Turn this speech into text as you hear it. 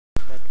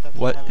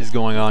What is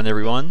going on,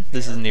 everyone?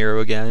 This is Nero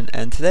again,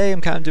 and today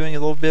I'm kind of doing a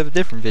little bit of a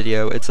different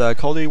video. It's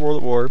Call of Duty World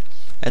at War,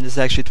 and this is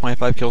actually a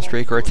 25 kill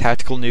streak, or a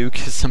tactical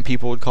nuke, as some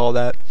people would call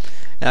that.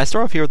 And I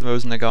start off here with the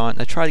Mosin Nagant.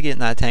 I try to get in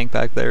that tank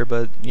back there,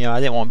 but I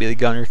didn't want to be the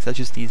gunner because that's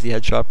just an easy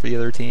headshot for the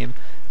other team.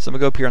 So I'm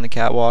gonna go up here on the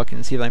catwalk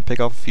and see if I can pick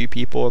off a few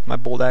people with my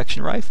bolt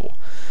action rifle.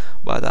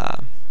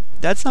 But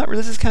that's not.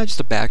 This is kind of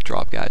just a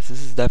backdrop, guys.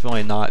 This is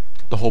definitely not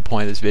the whole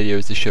point of this video.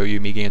 Is to show you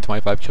me getting a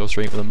 25 kill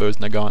streak with a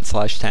Mosin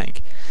Nagant /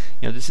 tank.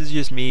 This is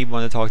just me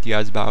wanting to talk to you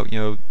guys about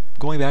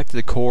going back to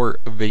the core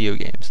of video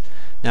games.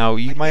 Now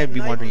you might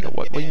be wondering,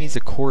 what do you mean the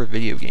core of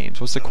video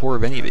games? What's the core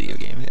of any video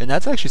game? And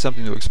that's actually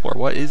something to explore.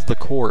 What is the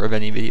core of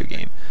any video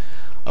game?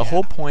 A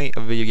whole point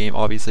of a video game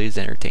obviously is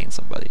to entertain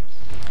somebody.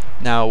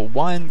 Now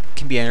one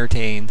can be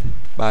entertained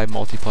by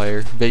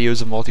multiplayer,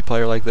 videos of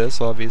multiplayer like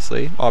this,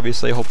 obviously.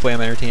 Hopefully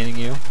I'm entertaining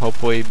you.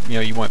 Hopefully,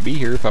 you wouldn't be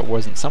here if I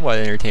wasn't somewhat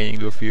entertaining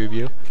to a few of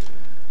you.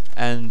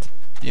 And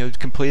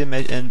complete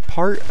and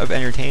part of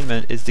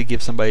entertainment is to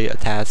give somebody a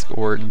task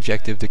or an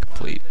objective to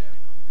complete.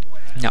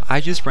 Now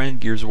I just ran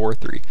Gears of War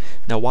 3.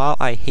 Now while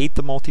I hate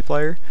the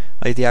multiplayer,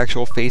 like the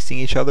actual facing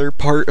each other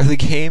part of the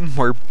game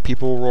where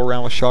people roll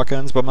around with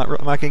shotguns, but I'm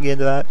not gonna get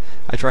into that.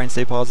 I try and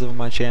stay positive on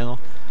my channel.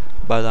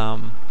 But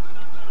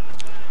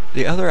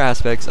the other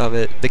aspects of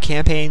it, the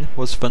campaign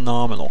was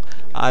phenomenal.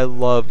 I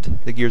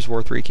loved the Gears of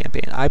War 3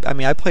 campaign. I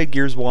mean I played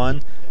Gears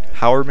 1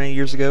 however many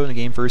years ago when the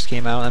game first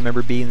came out. I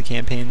remember beating the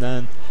campaign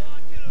then,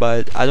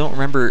 but I don't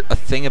remember a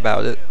thing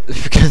about it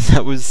because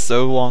that was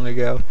so long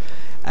ago.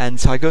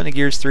 And so I go into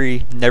Gears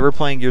 3, never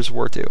playing Gears of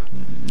War 2.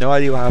 No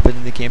idea what happened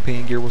in the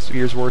campaign of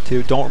Gears of War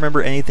 2. Don't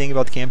remember anything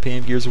about the campaign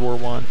of Gears of War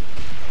 1.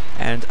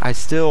 And I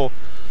still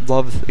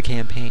loved the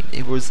campaign.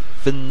 It was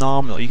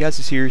phenomenal. You guys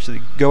should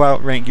seriously go out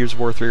and rank Gears of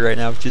War 3 right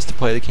now just to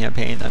play the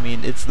campaign. I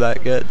mean, it's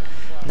that good.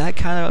 And that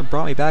kind of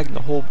brought me back in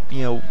the whole,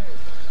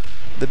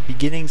 the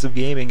beginnings of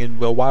gaming and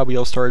why we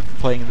all started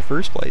playing in the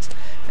first place.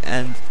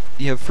 And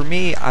for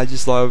me, I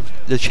just love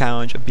the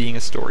challenge of being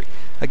a story.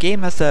 A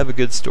game has to have a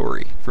good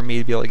story for me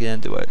to be able to get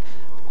into it.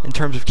 In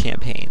terms of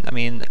campaign, I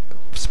mean,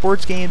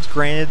 sports games,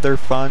 granted, they're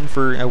fun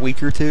for a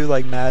week or two,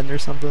 like Madden or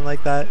something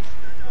like that.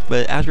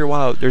 But after a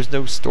while, there's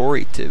no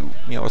story to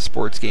a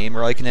sports game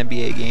or like an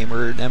NBA game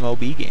or an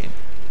MLB game.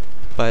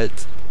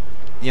 But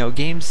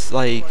games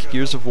like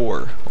Gears of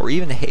War or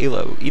even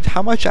Halo, even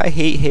how much I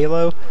hate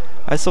Halo,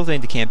 I still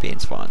think the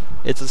campaign's fun.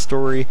 It's a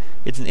story,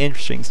 it's an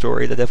interesting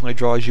story that definitely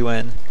draws you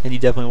in, and you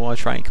definitely want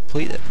to try and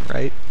complete it,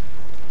 right?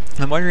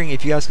 I'm wondering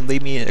if you guys can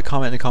leave me a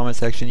comment in the comment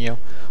section,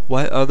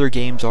 what other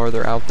games are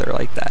there out there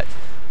like that?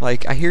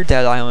 Like, I hear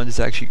Dead Island is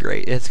actually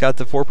great. It's got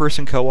the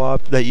 4-person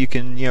co-op that you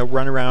can,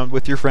 run around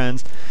with your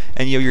friends,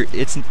 and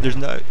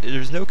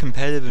there's no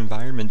competitive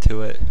environment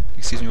to it.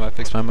 Excuse me while I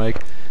fix my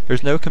mic.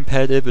 There's no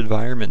competitive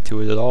environment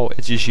to it at all.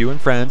 It's just you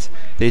and friends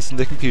facing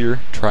the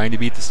computer trying to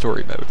beat the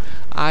story mode.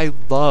 I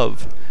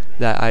love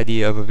that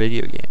idea of a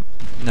video game.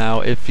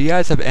 Now, if you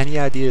guys have any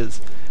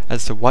ideas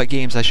as to what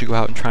games I should go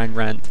out and try and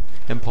rent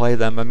and play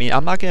them, I mean,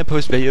 I'm not gonna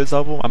post videos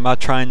of them. I'm not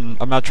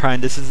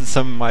trying. This isn't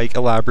some like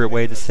elaborate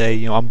way to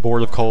say I'm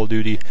bored of Call of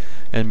Duty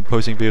and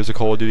posting videos of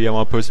Call of Duty. I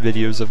want to post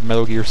videos of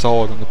Metal Gear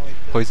Solid on the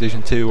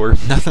PlayStation 2 or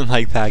nothing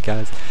like that,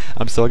 guys.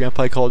 I'm still gonna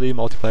play Call of Duty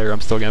multiplayer.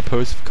 I'm still gonna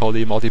post Call of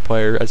Duty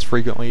multiplayer as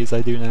frequently as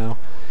I do now.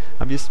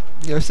 I'm just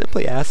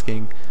simply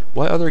asking,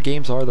 what other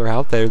games are there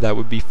out there that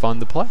would be fun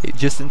to play,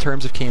 just in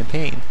terms of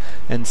campaign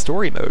and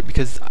story mode?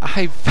 Because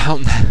I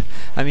found that,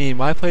 I mean,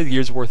 when I played the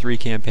Gears of War 3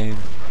 campaign,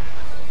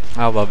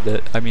 I loved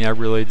it. I mean, I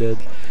really did.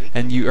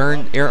 And you're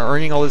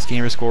earning all this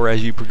gamer score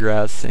as you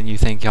progress, and you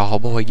think, oh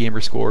boy,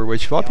 gamer score,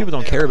 which a lot of people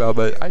don't care about,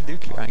 but I do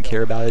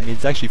care about it. I mean,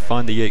 it's actually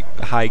fun to get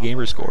a high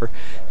gamer score.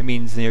 It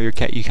means you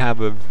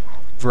have a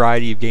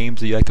variety of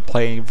games that you like to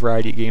play, and a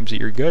variety of games that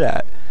you're good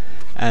at,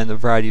 and a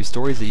variety of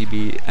stories that you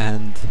beat.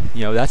 And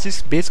that's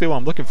just basically what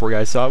I'm looking for,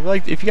 guys. So I would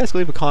like if you guys could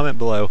leave a comment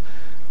below,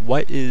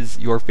 what is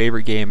your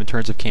favorite game in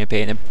terms of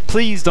campaign? And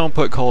please don't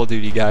put Call of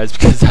Duty, guys,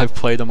 because I've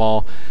played them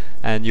all,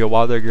 and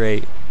while they're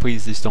great,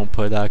 please just don't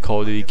put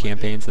Call of Duty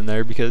campaigns in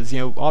there, because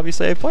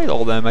obviously I played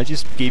all of them. I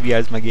just gave you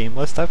guys my game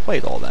list. I've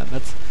played all of them.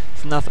 It's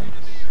nothing.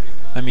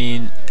 I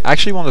mean,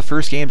 actually one of the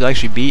first games I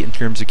actually beat in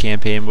terms of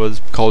campaign was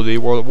Call of Duty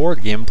World at War,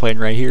 the game I'm playing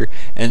right here,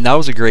 and that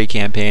was a great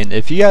campaign.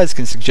 If you guys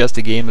can suggest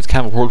a game that's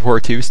kind of World War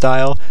II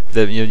style,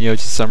 that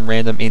just some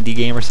random indie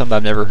game or something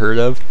I've never heard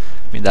of,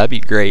 I mean, that'd be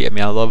great. I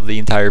mean, I love the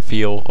entire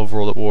feel of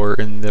World at War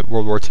in the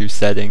World War II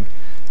setting,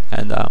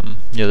 and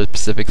the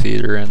Pacific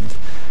Theater and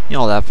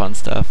all that fun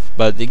stuff.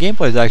 But the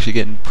gameplay is actually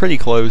getting pretty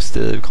close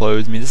to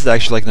close. I mean, this is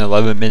actually like an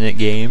 11-minute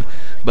game,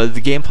 but the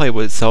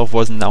gameplay itself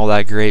wasn't all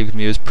that great. I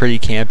mean, it was pretty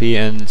campy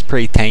and it's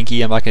pretty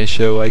tanky. I'm not going to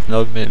show like an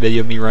 11-minute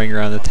video of me running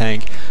around the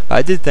tank, but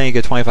I did think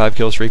a 25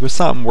 kill streak was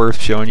something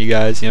worth showing you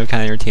guys. Kind of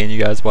entertain you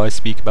guys while I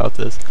speak about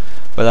this.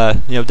 But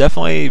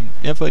definitely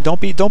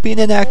don't be an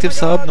inactive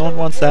sub. No one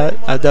wants that.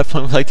 I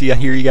definitely would like to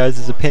hear you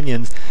guys'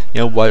 opinions.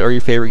 What are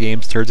your favorite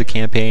games in terms of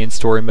campaign,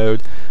 story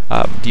mode?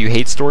 Do you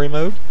hate story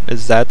mode?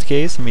 Is that the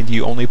case? I mean, do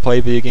you only play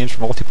video games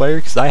for multiplayer?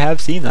 Because I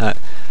have seen that.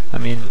 I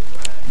mean,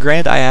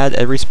 granted, I add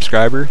every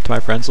subscriber to my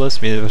friends list.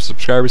 I mean, if a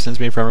subscriber sends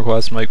me a friend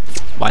request, I'm like,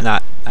 why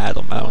not add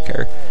them? I don't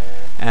care.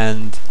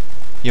 And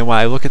you know, when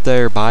I look at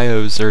their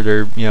bios or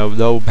their, you know,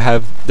 they'll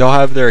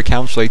have their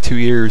accounts for like 2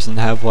 years and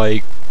have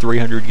like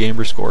 300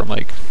 gamer score. I'm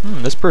like,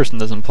 this person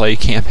doesn't play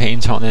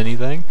campaigns on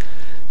anything.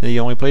 He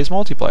only plays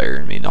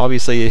multiplayer. I mean,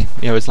 obviously, you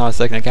know, it's not a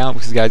second account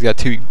because the guy's got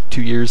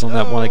two years on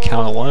that one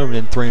account alone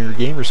and 300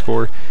 gamer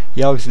score.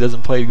 He obviously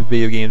doesn't play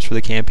video games for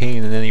the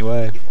campaign in any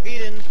way.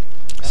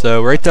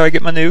 So right there, I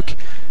get my nuke.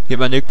 Get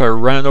my nuke by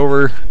running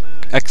over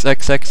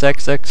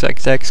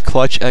XXXXXXX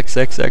clutch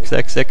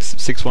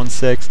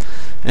XXXXX616,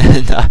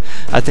 and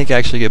I think I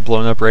actually get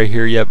blown up right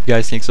here. Yep,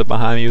 guy sneaks up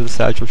behind me with a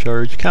satchel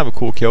charge. Kind of a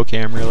cool kill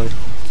cam, really.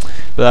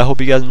 But I hope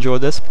you guys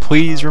enjoyed this.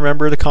 Please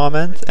remember to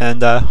comment,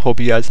 and hope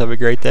you guys have a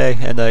great day.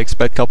 And I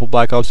expect a couple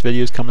Black Ops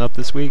videos coming up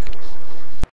this week.